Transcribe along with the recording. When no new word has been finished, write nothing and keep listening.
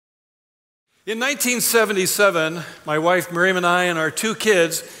In 1977, my wife Miriam and I and our two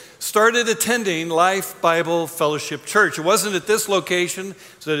kids started attending Life Bible Fellowship Church. It wasn't at this location,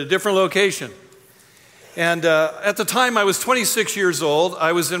 it was at a different location. And at the time, I was 26 years old.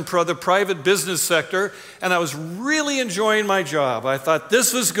 I was in the private business sector, and I was really enjoying my job. I thought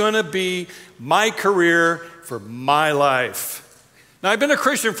this was going to be my career for my life. Now, I've been a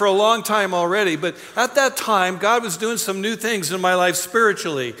Christian for a long time already, but at that time, God was doing some new things in my life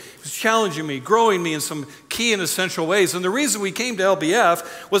spiritually. He was challenging me, growing me in some key and essential ways. And the reason we came to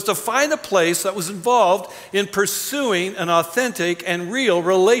LBF was to find a place that was involved in pursuing an authentic and real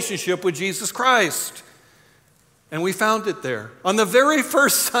relationship with Jesus Christ. And we found it there. On the very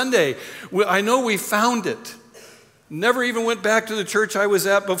first Sunday, I know we found it. Never even went back to the church I was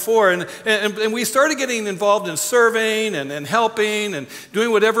at before. And we started getting involved in serving and helping and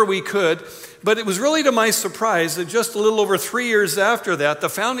doing whatever we could. But it was really to my surprise that just a little over 3 years after that, the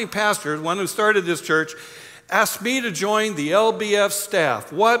founding pastor, the one who started this church, asked me to join the LBF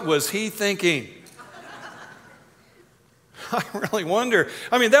staff. What was he thinking? I really wonder.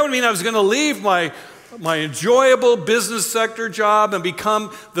 I mean, that would mean I was going to leave my enjoyable business sector job and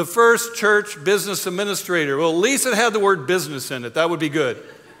become the first church business administrator. Well, at least it had the word business in it. That would be good.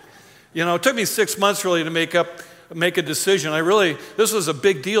 You know, it took me 6 months really to make a decision. This was a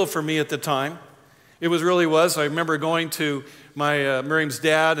big deal for me at the time. It really was. I remember going to my Miriam's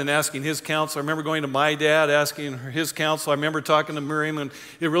dad and asking his counsel. I remember going to my dad asking his counsel. I remember talking to Miriam, and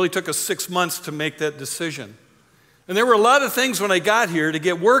it really took us 6 months to make that decision. And there were a lot of things when I got here to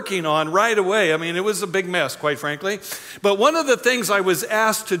get working on right away. I mean, it was a big mess, quite frankly. But one of the things I was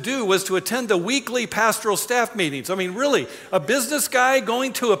asked to do was to attend the weekly pastoral staff meetings. I mean, really, a business guy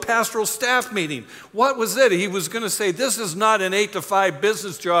going to a pastoral staff meeting. What was it? He was going to say, this is not an 8 to 5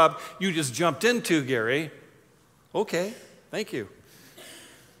 business job you just jumped into, Gary. Okay, thank you.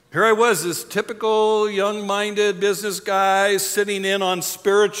 Here I was, this typical young-minded business guy sitting in on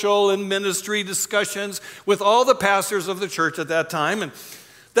spiritual and ministry discussions with all the pastors of the church at that time. And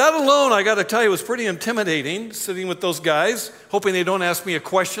that alone, I got to tell you, was pretty intimidating, sitting with those guys, hoping they don't ask me a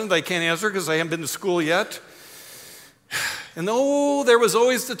question that I can't answer because I haven't been to school yet. And there was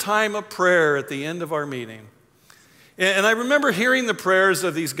always the time of prayer at the end of our meeting. And I remember hearing the prayers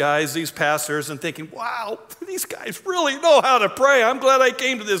of these guys, these pastors, and thinking, wow, these guys really know how to pray. I'm glad I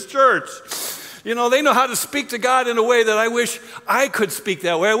came to this church. You know, they know how to speak to God in a way that I wish I could speak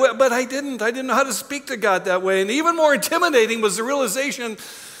that way. But I didn't. I didn't know how to speak to God that way. And even more intimidating was the realization,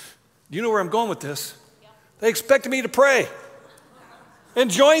 you know where I'm going with this? Yeah. They expected me to pray and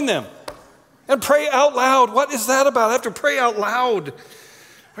join them and pray out loud. What is that about? I have to pray out loud.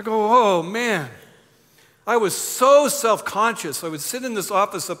 I go, oh, man. I was so self-conscious. I would sit in this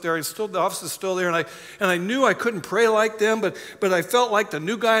office up there. The office is still there, and I knew I couldn't pray like them, but I felt like the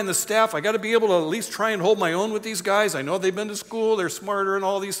new guy in the staff. I got to be able to at least try and hold my own with these guys. I know they've been to school. They're smarter and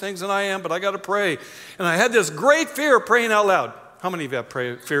all these things than I am, but I got to pray. And I had this great fear of praying out loud. How many of you have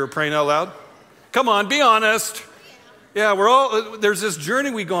fear of praying out loud? Come on, be honest. Yeah, there's this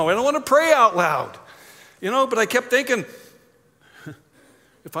journey we go on. I don't want to pray out loud, but I kept thinking,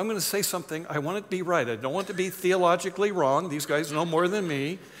 if I'm going to say something, I want it to be right. I don't want it to be theologically wrong. These guys know more than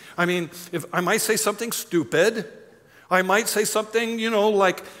me. I mean, if I might say something stupid, I might say something,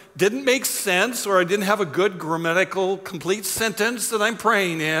 like didn't make sense, or I didn't have a good grammatical complete sentence that I'm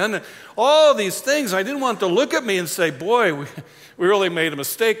praying in. All these things. I didn't want them to look at me and say, boy, we really made a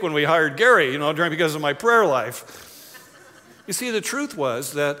mistake when we hired Gary, because of my prayer life. You see, the truth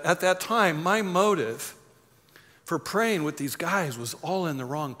was that at that time, my motive for praying with these guys was all in the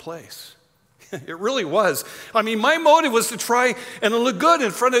wrong place. It really was. I mean, my motive was to try and look good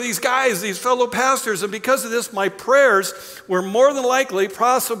in front of these guys, these fellow pastors, and because of this, my prayers were more than likely,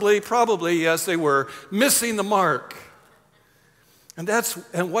 probably, yes, they were, missing the mark. And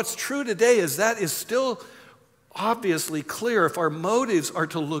what's true today is that is still obviously clear. If our motives are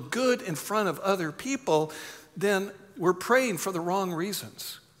to look good in front of other people, then we're praying for the wrong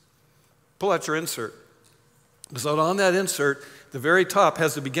reasons. Pull out your insert. So on that insert, the very top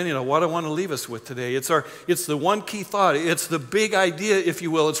has the beginning of what I want to leave us with today. It's the one key thought. It's the big idea, if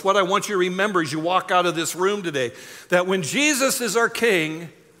you will. It's what I want you to remember as you walk out of this room today. That when Jesus is our King,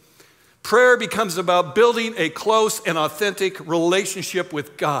 prayer becomes about building a close and authentic relationship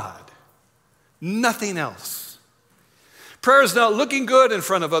with God. Nothing else. Prayer is not looking good in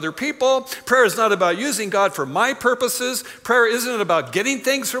front of other people. Prayer is not about using God for my purposes. Prayer isn't about getting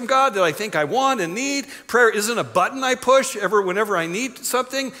things from God that I think I want and need. Prayer isn't a button I push whenever I need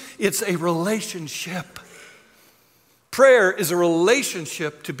something. It's a relationship. Prayer is a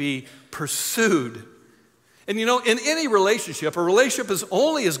relationship to be pursued. And you know, in any relationship, a relationship is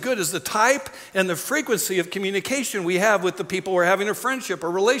only as good as the type and the frequency of communication we have with the people we're having a friendship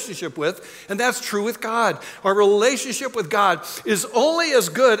or relationship with, and that's true with God. Our relationship with God is only as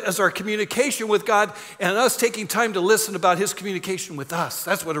good as our communication with God and us taking time to listen about His communication with us.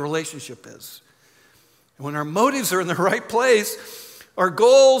 That's what a relationship is. And when our motives are in the right place, our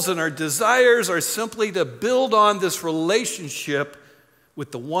goals and our desires are simply to build on this relationship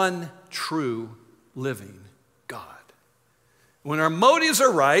with the one true living God. When our motives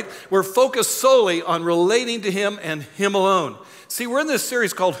are right, we're focused solely on relating to Him and Him alone. See, we're in this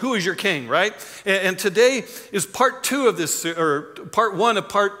series called Who is Your King, right? And today is part two of this, or part one of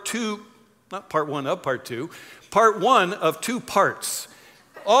part two, not part one of part two, part one of two parts,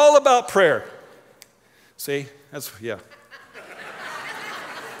 all about prayer. See, yeah.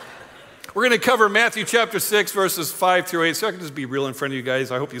 We're going to cover Matthew chapter 6, verses 5 through 8, so I can just be real in front of you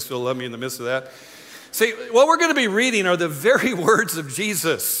guys. I hope you still love me in the midst of that. See, what we're going to be reading are the very words of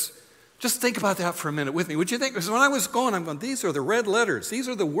Jesus. Just think about that for a minute with me. Would you think? Because when I was going, I'm going, these are the red letters. These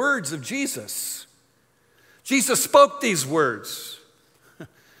are the words of Jesus. Jesus spoke these words.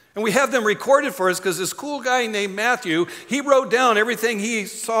 And we have them recorded for us because this cool guy named Matthew, he wrote down everything he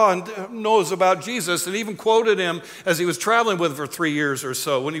saw and knows about Jesus and even quoted him as he was traveling with him for 3 years or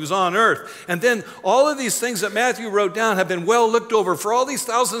so when he was on earth. And then all of these things that Matthew wrote down have been well looked over for all these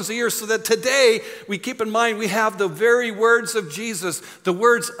thousands of years so that today we keep in mind we have the very words of Jesus, the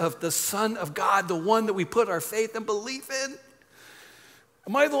words of the Son of God, the one that we put our faith and belief in.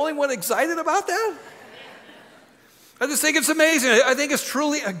 Am I the only one excited about that? I just think it's amazing. I think it's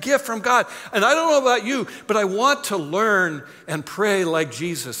truly a gift from God. And I don't know about you, but I want to learn and pray like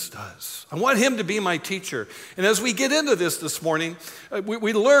Jesus does. I want Him to be my teacher. And as we get into this morning,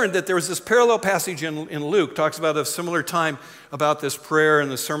 we learned that there was this parallel passage in Luke, talks about a similar time about this prayer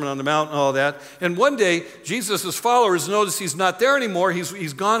and the Sermon on the Mount and all that. And one day, Jesus' followers notice He's not there anymore.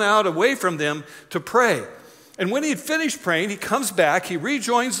 He's gone out away from them to pray. And when he had finished praying, he comes back, he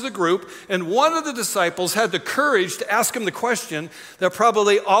rejoins the group, and one of the disciples had the courage to ask him the question that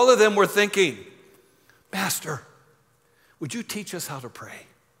probably all of them were thinking, Master, would you teach us how to pray?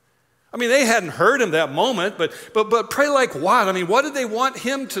 I mean, they hadn't heard him that moment, but pray like what? I mean, what did they want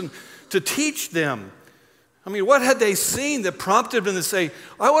him to teach them? I mean, what had they seen that prompted them to say,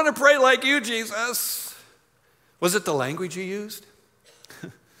 I want to pray like you, Jesus? Was it the language he used?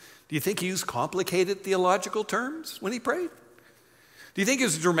 Do you think he used complicated theological terms when he prayed? Do you think he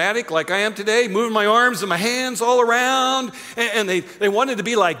was dramatic like I am today, moving my arms and my hands all around, and they wanted to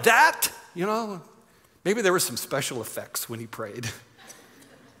be like that? You know, maybe there were some special effects when he prayed.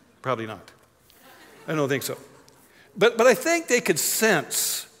 Probably not. I don't think so. But I think they could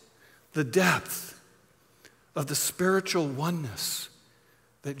sense the depth of the spiritual oneness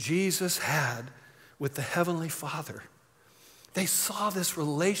that Jesus had with the Heavenly Father. They saw this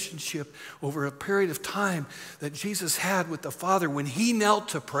relationship over a period of time that Jesus had with the Father when He knelt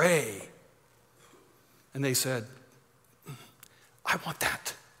to pray. And they said, I want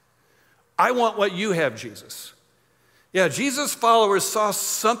that. I want what you have, Jesus. Yeah, Jesus' followers saw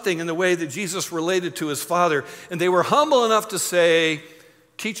something in the way that Jesus related to His Father, and they were humble enough to say,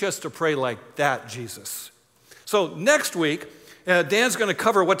 teach us to pray like that, Jesus. So next week, Dan's going to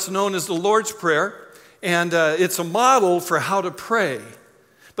cover what's known as the Lord's Prayer. And it's a model for how to pray.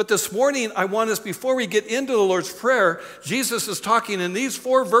 But this morning, I want us, before we get into the Lord's Prayer, Jesus is talking in these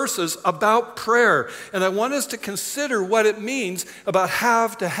 4 verses about prayer. And I want us to consider what it means about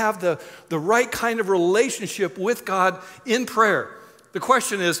to have the right kind of relationship with God in prayer. The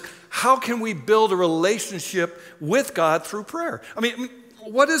question is, how can we build a relationship with God through prayer? I mean,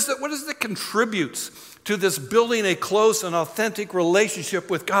 what is it that contributes to this building a close and authentic relationship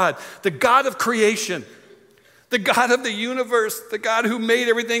with God, the God of creation, the God of the universe, the God who made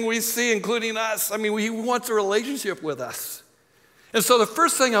everything we see, including us? I mean, He wants a relationship with us. And so the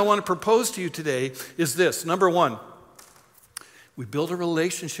first thing I want to propose to you today is this. Number 1, we build a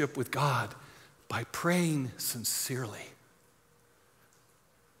relationship with God by praying sincerely.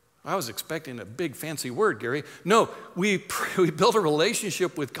 I was expecting a big fancy word, Gary. No, we build a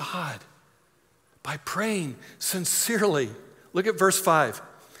relationship with God by praying sincerely. Look at verse 5.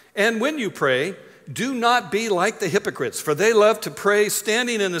 And when you pray, do not be like the hypocrites, for they love to pray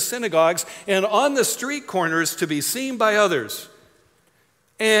standing in the synagogues and on the street corners to be seen by others.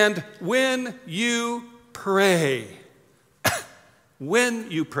 And when you pray,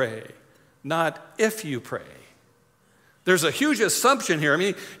 when you pray, not if you pray. There's a huge assumption here. I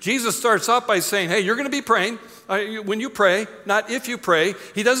mean, Jesus starts off by saying, hey, you're going to be praying when you pray, not if you pray.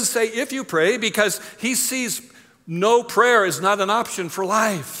 He doesn't say if you pray because He sees no prayer is not an option for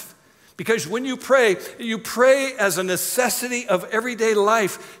life. Because when you pray as a necessity of everyday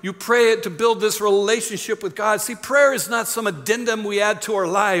life. You pray it to build this relationship with God. See, prayer is not some addendum we add to our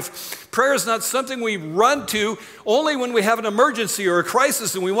life. Prayer is not something we run to only when we have an emergency or a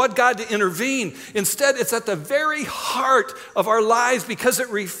crisis and we want God to intervene. Instead, it's at the very heart of our lives because it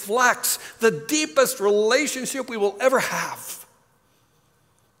reflects the deepest relationship we will ever have.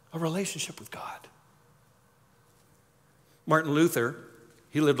 A relationship with God. Martin Luther,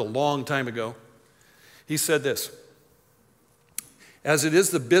 he lived a long time ago. He said this, "As it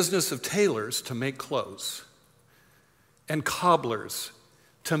is the business of tailors to make clothes and cobblers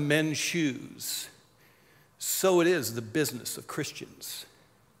to mend shoes, so it is the business of Christians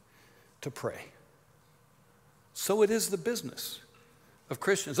to pray." So it is the business of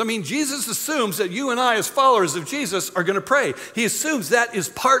Christians. I mean, Jesus assumes that you and I, as followers of Jesus, are going to pray. He assumes that is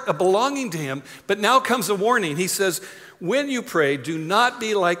part of belonging to him. But now comes a warning. He says, when you pray, do not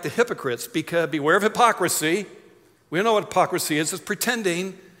be like the hypocrites, because beware of hypocrisy. We know what hypocrisy is. It's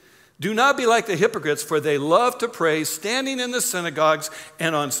pretending. Do not be like the hypocrites, for they love to pray, standing in the synagogues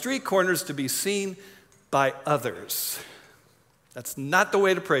and on street corners to be seen by others. That's not the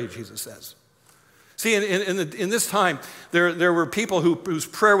way to pray, Jesus says. See, in this time, there were people whose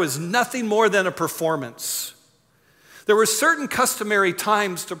prayer was nothing more than a performance. There were certain customary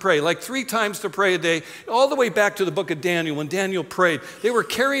times to pray, like 3 times to pray a day, all the way back to the book of Daniel. When Daniel prayed, they were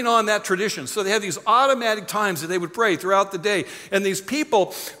carrying on that tradition. So they had these automatic times that they would pray throughout the day. And these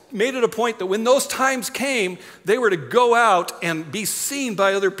people made it a point that when those times came, they were to go out and be seen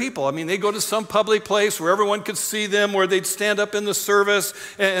by other people. I mean, they'd go to some public place where everyone could see them, where they'd stand up in the service,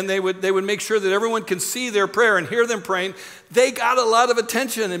 and they would make sure that everyone can see their prayer and hear them praying. They got a lot of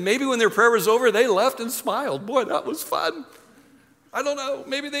attention, and maybe when their prayer was over, they left and smiled. Boy, that was fun. I don't know,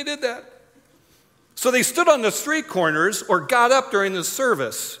 maybe they did that. So they stood on the street corners or got up during the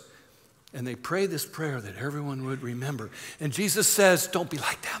service, and they prayed this prayer that everyone would remember. And Jesus says, don't be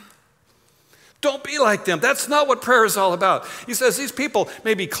like them. Don't be like them. That's not what prayer is all about. He says these people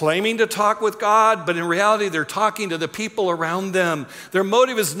may be claiming to talk with God, but in reality, they're talking to the people around them. Their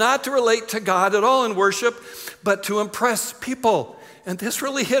motive is not to relate to God at all in worship, but to impress people. And this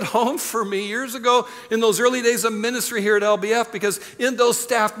really hit home for me years ago in those early days of ministry here at LBF, because in those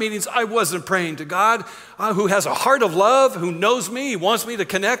staff meetings, I wasn't praying to God, who has a heart of love, who knows me, wants me to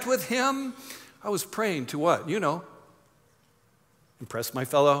connect with him. I was praying to what? You know, impress my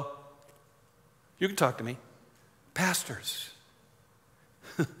fellow. You can talk to me. Pastors.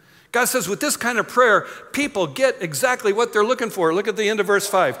 God says with this kind of prayer, people get exactly what they're looking for. Look at the end of verse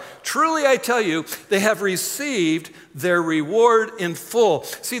 5. Truly I tell you, they have received their reward in full.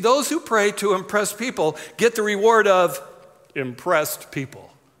 See, those who pray to impress people get the reward of impressed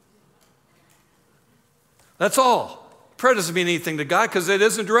people. That's all. Prayer doesn't mean anything to God because it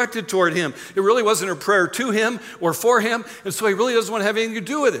isn't directed toward him. It really wasn't a prayer to him or for him, and so he really doesn't want to have anything to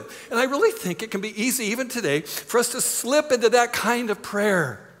do with it. And I really think it can be easy even today for us to slip into that kind of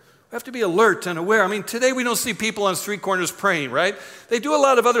prayer. We have to be alert and aware. I mean, today we don't see people on street corners praying, right? They do a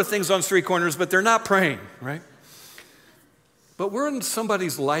lot of other things on street corners, but they're not praying, right? But we're in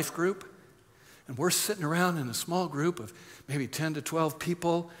somebody's life group, and we're sitting around in a small group of maybe 10 to 12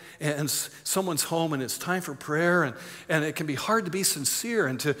 people, and someone's home, and it's time for prayer, and it can be hard to be sincere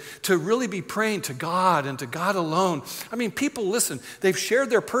and to really be praying to God and to God alone. I mean, people, listen, they've shared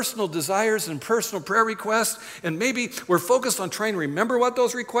their personal desires and personal prayer requests, and maybe we're focused on trying to remember what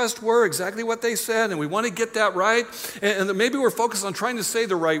those requests were, exactly what they said, and we want to get that right, and maybe we're focused on trying to say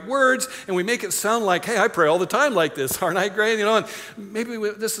the right words, and we make it sound like, hey, I pray all the time like this, aren't I great? You know, and maybe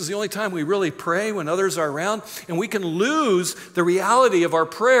this is the only time we really pray when others are around, and we can lose the reality of our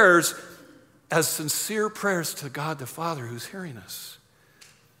prayers as sincere prayers to God the Father who's hearing us.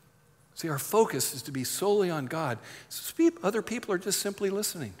 See, our focus is to be solely on God. Other people are just simply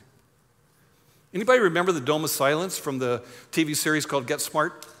listening. Anybody remember the Dome of Silence from the TV series called Get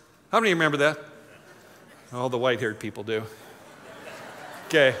Smart? How many remember that? All the white-haired people do.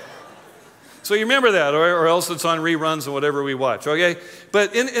 Okay. So you remember that, or else it's on reruns and whatever we watch, okay?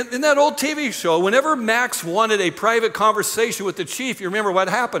 But in that old TV show, whenever Max wanted a private conversation with the chief, you remember what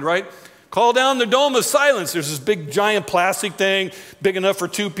happened, right? Call down the Dome of Silence. There's this big, giant plastic thing, big enough for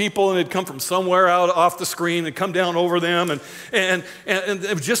 2 people, and it'd come from somewhere out off the screen and come down over them, and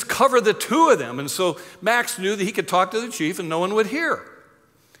it would just cover the 2 of them. And so Max knew that he could talk to the chief and no one would hear.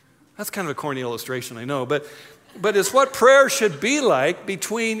 That's kind of a corny illustration, I know, but it's what prayer should be like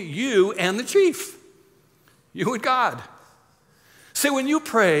between you and the chief, you and God. See, when you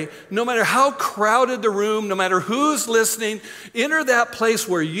pray, no matter how crowded the room, no matter who's listening, enter that place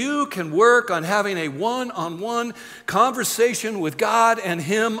where you can work on having a one-on-one conversation with God and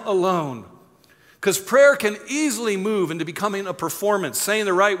Him alone. Because prayer can easily move into becoming a performance, saying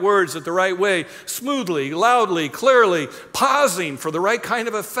the right words at the right way, smoothly, loudly, clearly, pausing for the right kind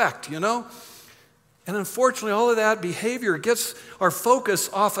of effect, you know? And unfortunately, all of that behavior gets our focus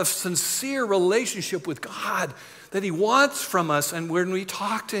off of sincere relationship with God that He wants from us, and when we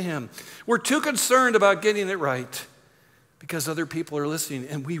talk to Him, we're too concerned about getting it right because other people are listening,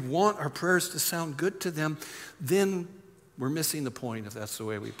 and we want our prayers to sound good to them. Then we're missing the point if that's the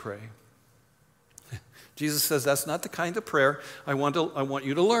way we pray. Jesus says that's not the kind of prayer I want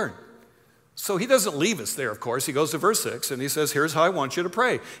you to learn. So He doesn't leave us there, of course. He goes to verse 6, and He says, here's how I want you to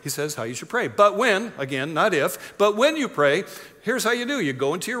pray. He says how you should pray. But when, again, not if, but when you pray, here's how you do. You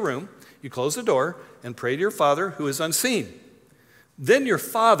go into your room, you close the door, and pray to your Father who is unseen. Then your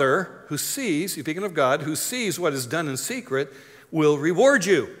Father who sees, speaking of God, who sees what is done in secret, will reward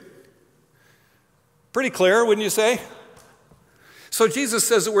you. Pretty clear, wouldn't you say? So Jesus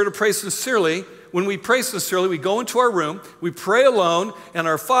says that we're to pray sincerely. When we pray sincerely, we go into our room, we pray alone, and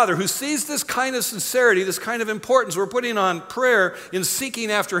our Father, who sees this kind of sincerity, this kind of importance we're putting on prayer in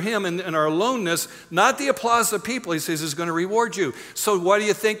seeking after Him and our aloneness, not the applause of people, He says is going to reward you. So what do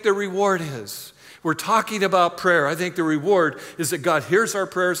you think the reward is? We're talking about prayer. I think the reward is that God hears our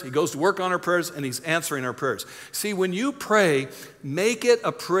prayers, He goes to work on our prayers, and He's answering our prayers. See, when you pray, make it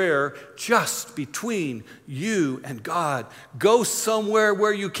a prayer just between you and God. Go somewhere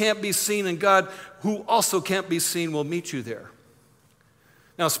where you can't be seen, and God, who also can't be seen, will meet you there.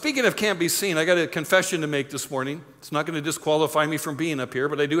 Now, speaking of can't be seen, I got a confession to make this morning. It's not going to disqualify me from being up here,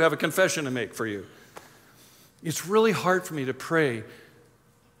 but I do have a confession to make for you. It's really hard for me to pray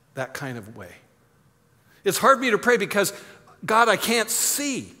that kind of way. It's hard for me to pray because, God, I can't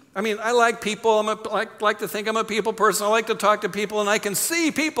see. I mean, I like people. I like to think I'm a people person. I like to talk to people, and I can see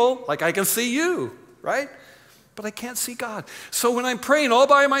people like I can see you, right? But I can't see God. So when I'm praying all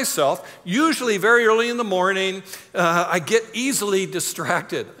by myself, usually very early in the morning, I get easily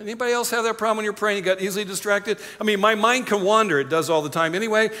distracted. Anybody else have that problem when you're praying? You got easily distracted? I mean, my mind can wander. It does all the time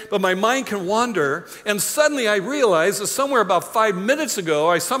anyway, but my mind can wander, and suddenly I realize that somewhere about 5 minutes ago,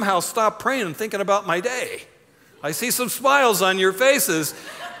 I somehow stopped praying and thinking about my day. I see some smiles on your faces.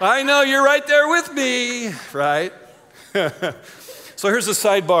 I know you're right there with me, right? So here's a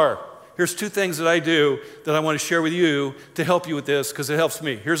sidebar. Here's 2 things that I do that I want to share with you to help you with this because it helps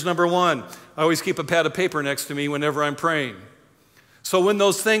me. Here's number 1. I always keep a pad of paper next to me whenever I'm praying. So when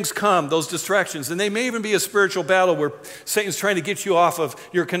those things come, those distractions, and they may even be a spiritual battle where Satan's trying to get you off of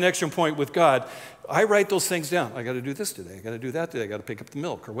your connection point with God, I write those things down. I got to do this today. I got to do that today. I got to pick up the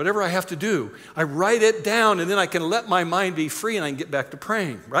milk or whatever I have to do. I write it down, and then I can let my mind be free and I can get back to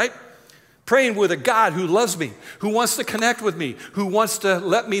praying, right? Praying with a God who loves me, who wants to connect with me, who wants to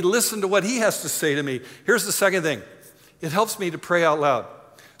let me listen to what He has to say to me. Here's the second thing. It helps me to pray out loud.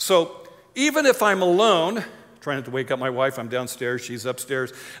 So even if I'm alone, trying not to wake up my wife, I'm downstairs, she's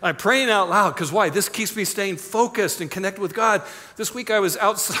upstairs, I'm praying out loud because why? This keeps me staying focused and connected with God. This week I was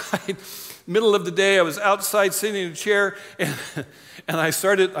outside, middle of the day, I was outside sitting in a chair, and I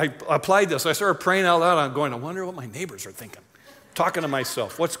applied this. I started praying out loud. I'm going, I wonder what my neighbors are thinking. Talking to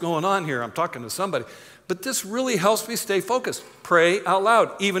myself, what's going on here? I'm talking to somebody. But this really helps me stay focused. Pray out loud,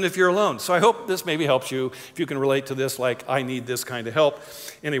 even if you're alone. So I hope this maybe helps you, if you can relate to this, like I need this kind of help.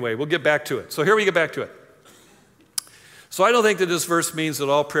 Anyway, we'll get back to it. So here we get back to it. So I don't think that this verse means that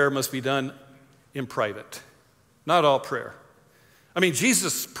all prayer must be done in private. Not all prayer. I mean,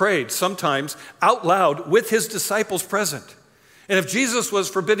 Jesus prayed sometimes out loud with His disciples present. And if Jesus was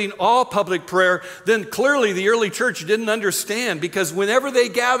forbidding all public prayer, then clearly the early church didn't understand, because whenever they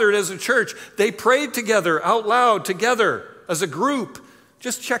gathered as a church, they prayed together, out loud, together, as a group.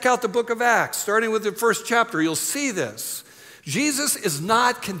 Just check out the book of Acts, starting with the first chapter. You'll see this. Jesus is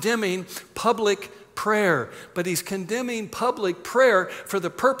not condemning public prayer, but He's condemning public prayer for the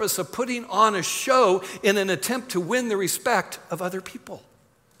purpose of putting on a show in an attempt to win the respect of other people.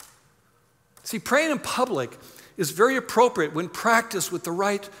 See, praying in public is very appropriate when practiced with the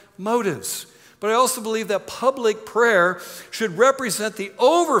right motives. But I also believe that public prayer should represent the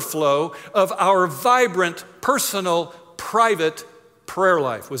overflow of our vibrant, personal, private prayer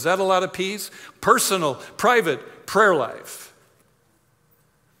life. Was that a lot of P's? Personal, private prayer life.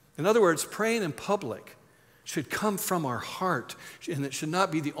 In other words, praying in public should come from our heart, and it should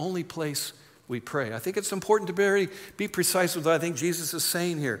not be the only place we pray. I think it's important to be precise with what I think Jesus is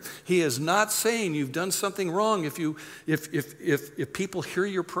saying here. He is not saying you've done something wrong if people hear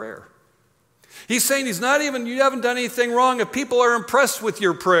your prayer. He's saying you haven't done anything wrong if people are impressed with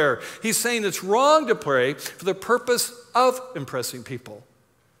your prayer. He's saying it's wrong to pray for the purpose of impressing people.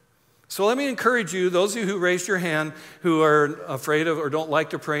 So let me encourage you, those of you who raised your hand who are afraid of or don't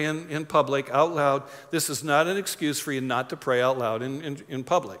like to pray in public out loud, this is not an excuse for you not to pray out loud in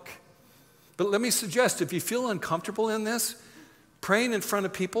public. But let me suggest, if you feel uncomfortable in this, praying in front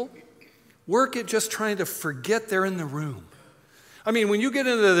of people, work at just trying to forget they're in the room. I mean, when you get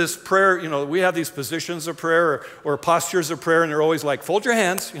into this prayer, we have these positions of prayer or postures of prayer, and they're always like, fold your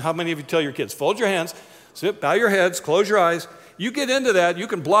hands. How many of you tell your kids, fold your hands, sit, bow your heads, close your eyes. You get into that, you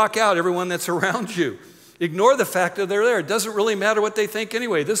can block out everyone that's around you. Ignore the fact that they're there. It doesn't really matter what they think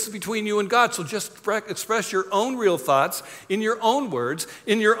anyway. This is between you and God, so just express your own real thoughts in your own words,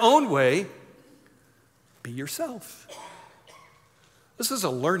 in your own way. Be yourself. This is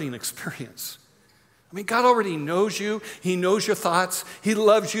a learning experience. I mean, God already knows you. He knows your thoughts. He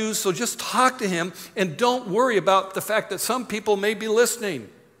loves you. So just talk to him and don't worry about the fact that some people may be listening.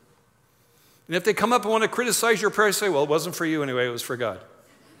 And if they come up and want to criticize your prayer, say, well, it wasn't for you anyway. It was for God.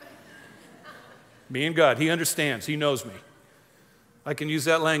 Me and God. He understands. He knows me. I can use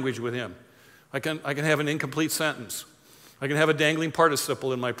that language with him. I can have an incomplete sentence. I can have a dangling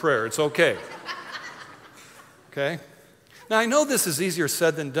participle in my prayer. It's okay. Okay? Now, I know this is easier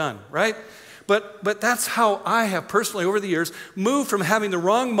said than done, right? But that's how I have personally, over the years, moved from having the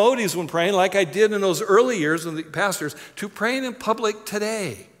wrong motives when praying, like I did in those early years with the pastors, to praying in public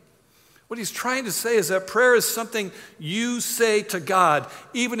today. What he's trying to say is that prayer is something you say to God,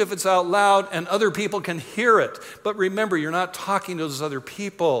 even if it's out loud and other people can hear it. But remember, you're not talking to those other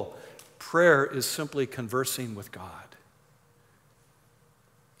people. Prayer is simply conversing with God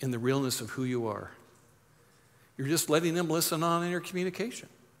in the realness of who you are. You're just letting them listen on in your communication.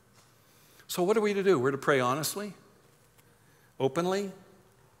 So what are we to do? We're to pray honestly, openly,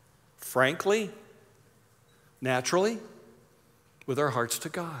 frankly, naturally, with our hearts to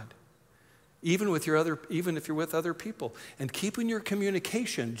God. Even if you're with other people, and keeping your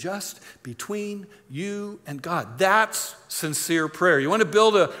communication just between you and God. That's sincere prayer. You want to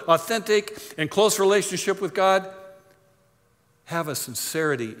build an authentic and close relationship with God? Have a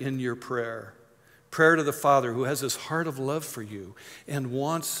sincerity in your prayer. Prayer to the Father who has this heart of love for you and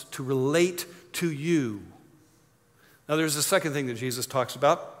wants to relate to you. Now there's a second thing that Jesus talks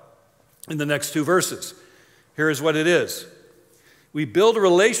about in the next two verses. Here is what it is. We build a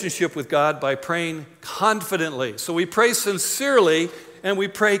relationship with God by praying confidently. So we pray sincerely and we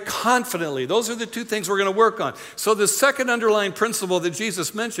pray confidently. Those are the two things we're going to work on. So the second underlying principle that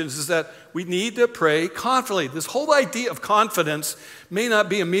Jesus mentions is that we need to pray confidently. This whole idea of confidence may not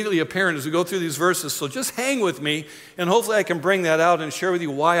be immediately apparent as we go through these verses, so just hang with me, and hopefully I can bring that out and share with you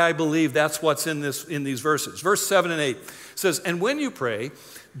why I believe that's what's in these verses. Verse 7 and 8 says, "And when you pray,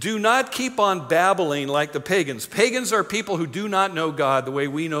 do not keep on babbling like the pagans." Pagans are people who do not know God the way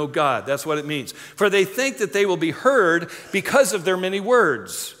we know God. That's what it means. "For they think that they will be heard because of their many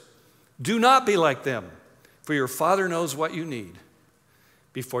words. Do not be like them, for your Father knows what you need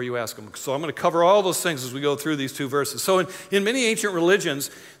before you ask him." So I'm going to cover all those things as we go through these two verses. So in many ancient religions,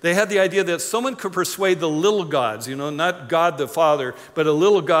 they had the idea that someone could persuade the little gods, not God the Father, but a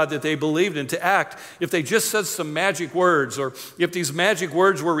little god that they believed in, to act if they just said some magic words, or if these magic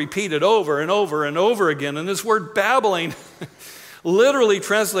words were repeated over and over and over again. And this word babbling literally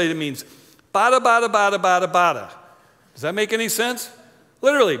translated means bada, bada, bada, bada, bada. Does that make any sense?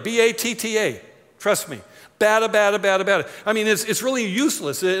 Literally, B-A-T-T-A. Trust me. Bada, bada, bada, bada. I mean, it's really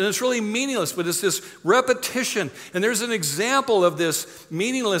useless and it's really meaningless, but it's this repetition. And there's an example of this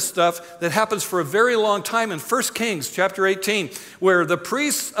meaningless stuff that happens for a very long time in 1 Kings chapter 18, where the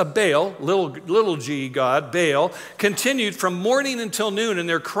priests of Baal, little g god, Baal, continued from morning until noon, and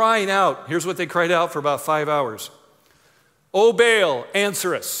they're crying out. Here's what they cried out for about 5 hours. "O Baal,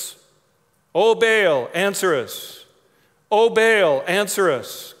 answer us. O Baal, answer us. O Baal, answer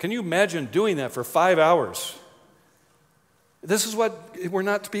us." Can you imagine doing that for 5 hours? This is what we're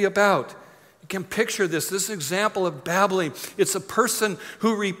not to be about. You can picture this example of babbling. It's a person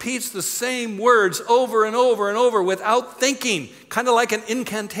who repeats the same words over and over and over without thinking, kind of like an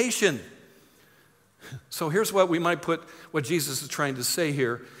incantation. So here's what we might put what Jesus is trying to say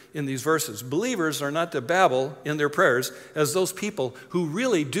here in these verses. Believers are not to babble in their prayers as those people who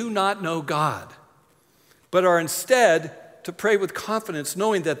really do not know God, but are instead to pray with confidence,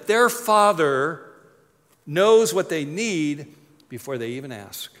 knowing that their Father knows what they need before they even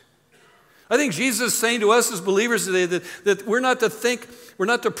ask. I think Jesus is saying to us as believers today that we're not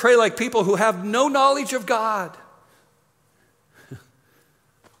to pray like people who have no knowledge of God,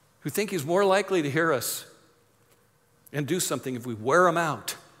 who think he's more likely to hear us and do something if we wear him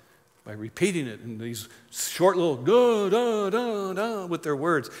out by repeating it in these short little da, da, da, da, with their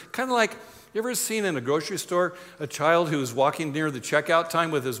words. Kind of like, you ever seen in a grocery store a child who's walking near the checkout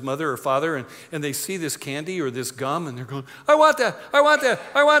time with his mother or father, and they see this candy or this gum, and they're going, I want that, I want that,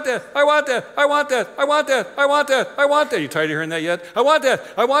 I want that, I want that, I want that, I want that, I want that, I want that. You tired of hearing that yet? I want that,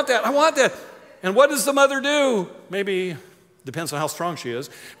 I want that, I want that. And what does the mother do? Maybe, depends on how strong she is,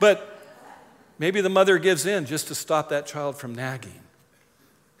 but maybe the mother gives in just to stop that child from nagging.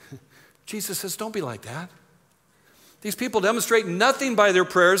 Jesus says, don't be like that. These people demonstrate nothing by their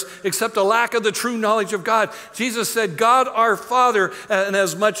prayers except a lack of the true knowledge of God. Jesus said, God our Father, and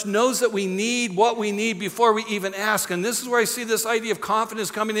as much knows that we need what we need before we even ask. And this is where I see this idea of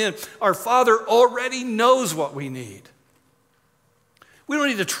confidence coming in. Our Father already knows what we need. We don't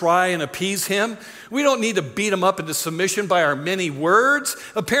need to try and appease him. We don't need to beat him up into submission by our many words.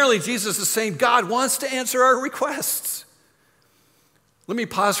 Apparently, Jesus is saying God wants to answer our requests. Let me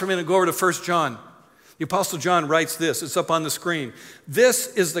pause for a minute and go over to 1 John. The Apostle John writes this. It's up on the screen. This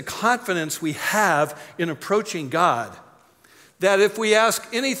is the confidence we have in approaching God, that if we ask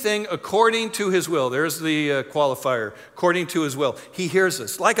anything according to his will, there's the qualifier, according to his will, he hears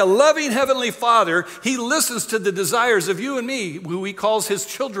us. Like a loving heavenly Father, he listens to the desires of you and me, who he calls his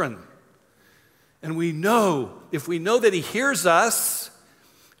children. And we know, if we know that he hears us,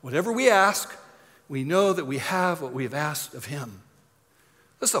 whatever we ask, we know that we have what we have asked of him.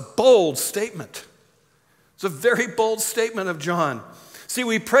 That's a bold statement. It's a very bold statement of John. See,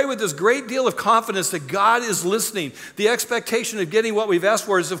 we pray with this great deal of confidence that God is listening. The expectation of getting what we've asked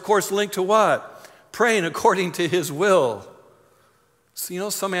for is, of course, linked to what? Praying according to his will. So,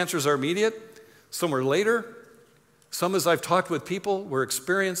 some answers are immediate, some are later. Some, as I've talked with people, were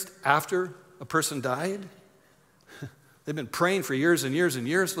experienced after a person died. They've been praying for years and years and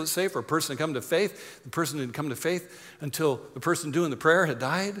years, let's say, for a person to come to faith. The person didn't come to faith until the person doing the prayer had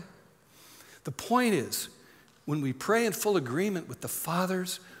died. The point is, when we pray in full agreement with the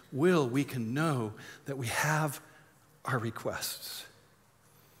Father's will, we can know that we have our requests.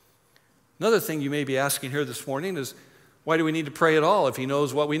 Another thing you may be asking here this morning is, why do we need to pray at all if he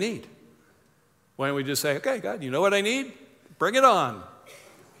knows what we need? Why don't we just say, okay, God, you know what I need? Bring it on.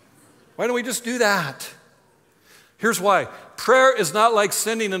 Why don't we just do that? Here's why. Prayer is not like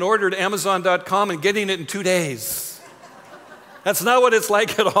sending an order to Amazon.com and getting it in 2 days. That's not what it's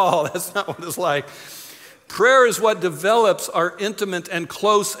like at all. That's not what it's like. Prayer is what develops our intimate and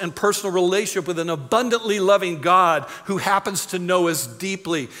close and personal relationship with an abundantly loving God who happens to know us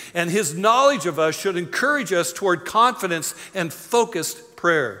deeply. And his knowledge of us should encourage us toward confidence and focused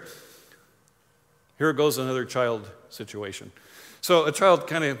prayer. Here goes another child situation. So a child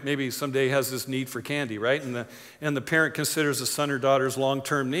kind of maybe someday has this need for candy, right? And the parent considers the son or daughter's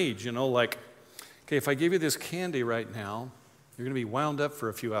long-term needs, like, okay, if I give you this candy right now, you're going to be wound up for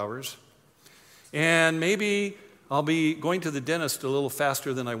a few hours. And maybe I'll be going to the dentist a little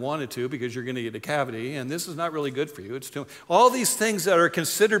faster than I wanted to because you're going to get a cavity, and this is not really good for you. All these things that are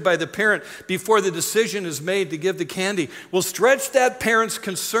considered by the parent before the decision is made to give the candy will stretch that parent's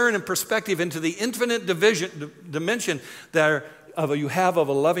concern and perspective into the infinite dimension that you have of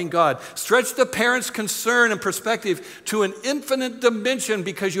a loving God. Stretch the parent's concern and perspective to an infinite dimension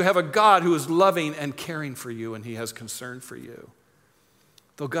because you have a God who is loving and caring for you, and he has concern for you.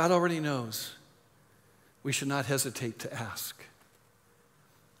 Though God already knows, we should not hesitate to ask.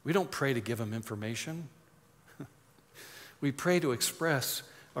 We don't pray to give him information. We pray to express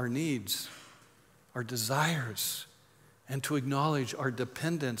our needs, our desires, and to acknowledge our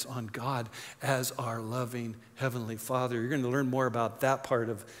dependence on God as our loving Heavenly Father. You're going to learn more about that part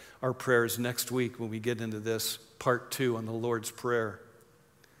of our prayers next week when we get into this part 2 on the Lord's Prayer.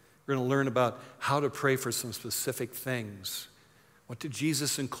 We're going to learn about how to pray for some specific things. What did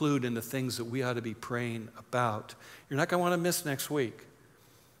Jesus include in the things that we ought to be praying about? You're not going to want to miss next week.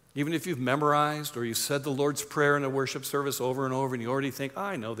 Even if you've memorized or you said the Lord's Prayer in a worship service over and over and you already think,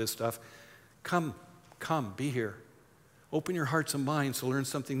 I know this stuff. Come, be here. Open your hearts and minds to learn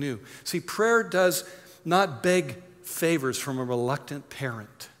something new. See, prayer does not beg favors from a reluctant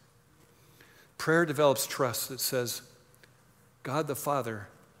parent. Prayer develops trust that says, God the Father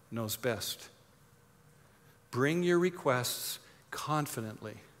knows best. Bring your requests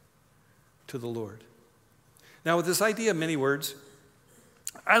confidently to the Lord. Now, with this idea of many words,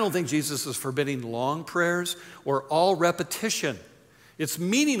 I don't think Jesus is forbidding long prayers or all repetition. It's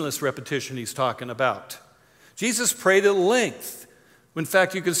meaningless repetition he's talking about. Jesus prayed at length In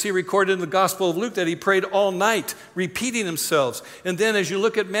fact, you can see recorded in the Gospel of Luke that he prayed all night, repeating himself. And then as you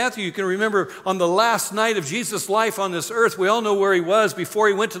look at Matthew, you can remember on the last night of Jesus' life on this earth, we all know where he was before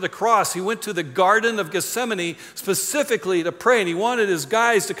he went to the cross. He went to the Garden of Gethsemane specifically to pray, and he wanted his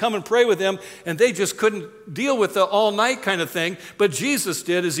guys to come and pray with him, and they just couldn't deal with the all-night kind of thing. But Jesus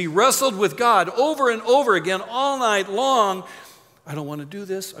did as he wrestled with God over and over again all night long. I don't want to do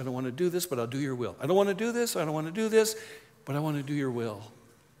this, I don't want to do this, but I'll do your will. I don't want to do this, I don't want to do this, but I want to do your will.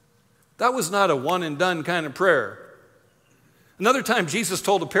 That was not a one and done kind of prayer. Another time Jesus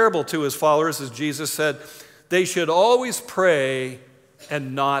told a parable to his followers as Jesus said, they should always pray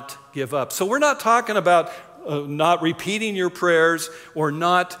and not give up. So we're not talking about not repeating your prayers or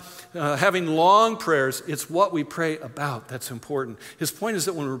not having long prayers. It's what we pray about that's important. His point is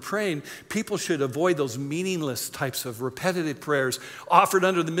that when we're praying, people should avoid those meaningless types of repetitive prayers offered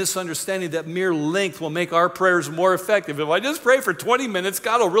under the misunderstanding that mere length will make our prayers more effective. If I just pray for 20 minutes,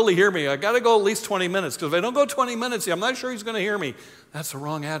 God will really hear me. I got to go at least 20 minutes, because if I don't go 20 minutes, I'm not sure he's going to hear me. That's the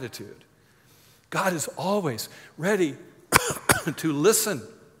wrong attitude. God is always ready to listen.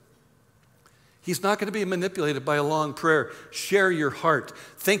 He's not going to be manipulated by a long prayer. Share your heart.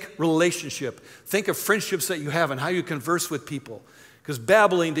 Think relationship. Think of friendships that you have and how you converse with people. Because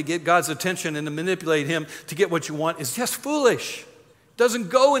babbling to get God's attention and to manipulate him to get what you want is just foolish. It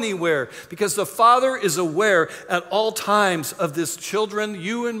doesn't go anywhere, because the Father is aware at all times of this children,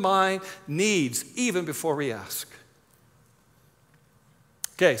 you and my needs, even before we ask.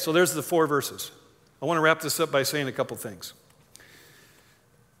 Okay, so there's the 4 verses. I want to wrap this up by saying a couple things.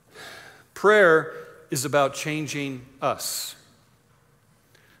 Prayer is about changing us,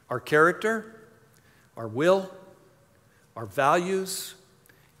 our character, our will, our values,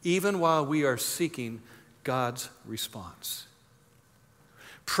 even while we are seeking God's response.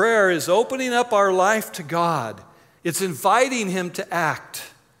 Prayer is opening up our life to God. It's inviting him to act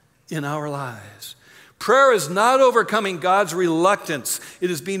in our lives. Prayer is not overcoming God's reluctance.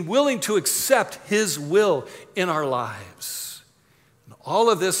 It is being willing to accept his will in our lives.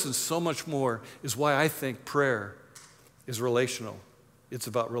 All of this and so much more is why I think prayer is relational. It's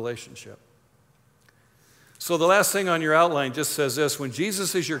about relationship. So the last thing on your outline just says this: when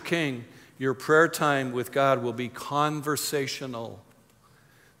Jesus is your king, your prayer time with God will be conversational.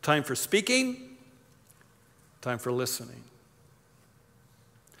 Time for speaking, time for listening.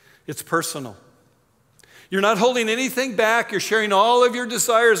 It's personal. You're not holding anything back. You're sharing all of your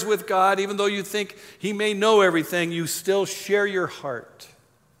desires with God. Even though you think he may know everything, you still share your heart.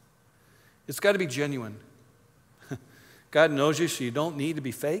 It's got to be genuine. God knows you, so you don't need to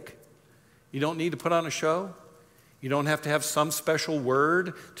be fake. You don't need to put on a show. You don't have to have some special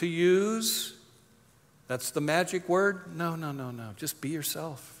word to use. That's the magic word. No. Just be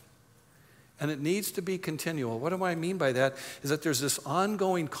yourself. And it needs to be continual. What do I mean by that? Is that there's this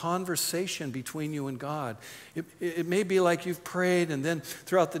ongoing conversation between you and God. It may be like you've prayed, and then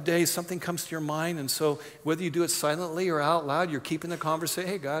throughout the day something comes to your mind, and so whether you do it silently or out loud, you're keeping the conversation.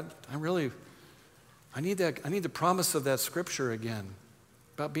 Hey, God, I need the promise of that scripture again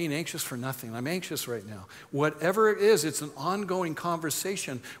about being anxious for nothing. I'm anxious right now. Whatever it is, it's an ongoing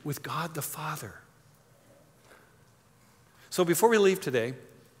conversation with God the Father. So before we leave today,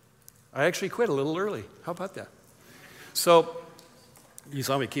 I actually quit a little early. How about that? So, you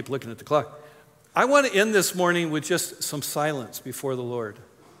saw me keep looking at the clock. I want to end this morning with just some silence before the Lord.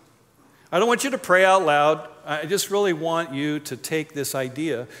 I don't want you to pray out loud. I just really want you to take this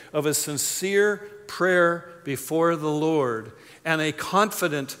idea of a sincere prayer before the Lord and a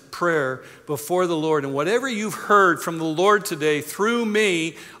confident prayer before the Lord. And whatever you've heard from the Lord today through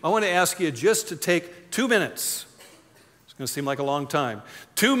me, I want to ask you just to take 2 minutes. It's going to seem like a long time.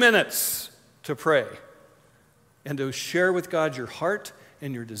 2 minutes to pray and to share with God your heart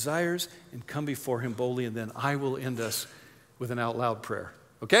and your desires and come before him boldly, and then I will end us with an out loud prayer.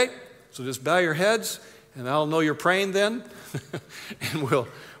 Okay? So just bow your heads, and I'll know you're praying then, and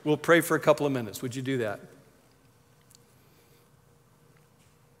we'll pray for a couple of minutes. Would you do that?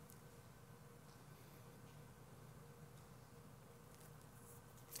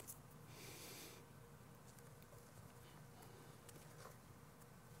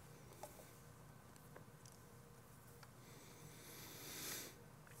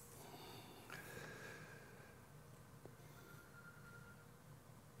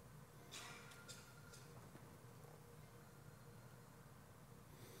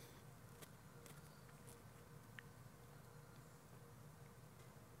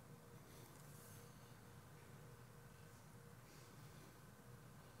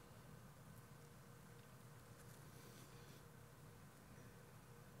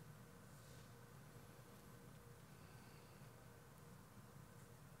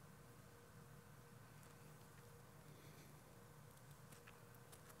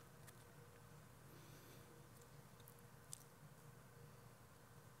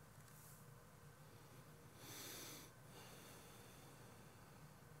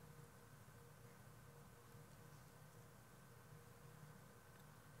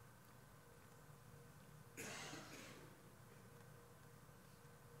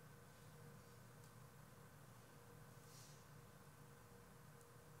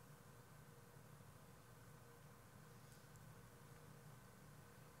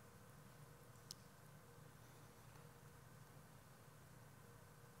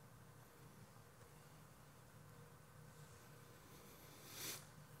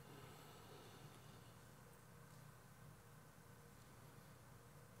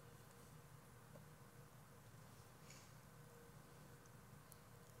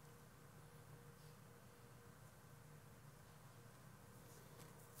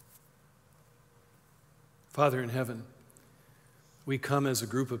 Father in heaven, we come as a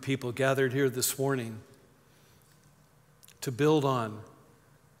group of people gathered here this morning to build on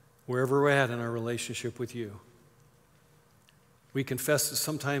wherever we're at in our relationship with you. We confess that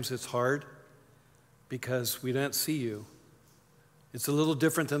sometimes it's hard because we don't see you. It's a little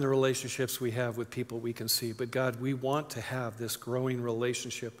different than the relationships we have with people we can see. But God, we want to have this growing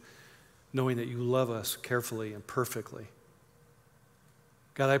relationship knowing that you love us carefully and perfectly.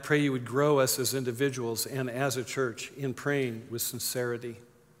 God, I pray you would grow us as individuals and as a church in praying with sincerity,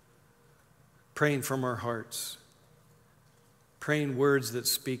 praying from our hearts, praying words that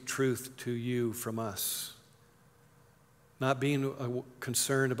speak truth to you from us, not being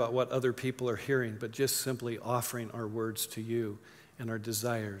concerned about what other people are hearing, but just simply offering our words to you and our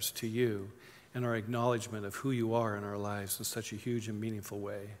desires to you and our acknowledgement of who you are in our lives in such a huge and meaningful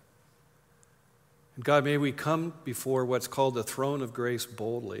way. And God, may we come before what's called the throne of grace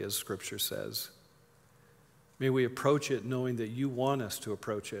boldly, as Scripture says. May we approach it knowing that you want us to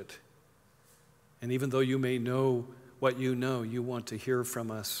approach it. And even though you may know what you know, you want to hear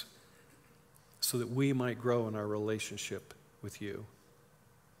from us so that we might grow in our relationship with you.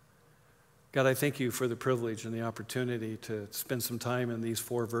 God, I thank you for the privilege and the opportunity to spend some time in these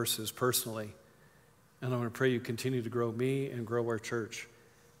 4 verses personally. And I want to pray you continue to grow me and grow our church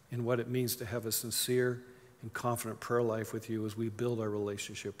in what it means to have a sincere and confident prayer life with you as we build our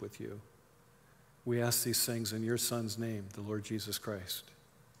relationship with you. We ask these things in your Son's name, the Lord Jesus Christ.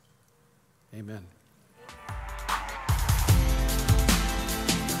 Amen.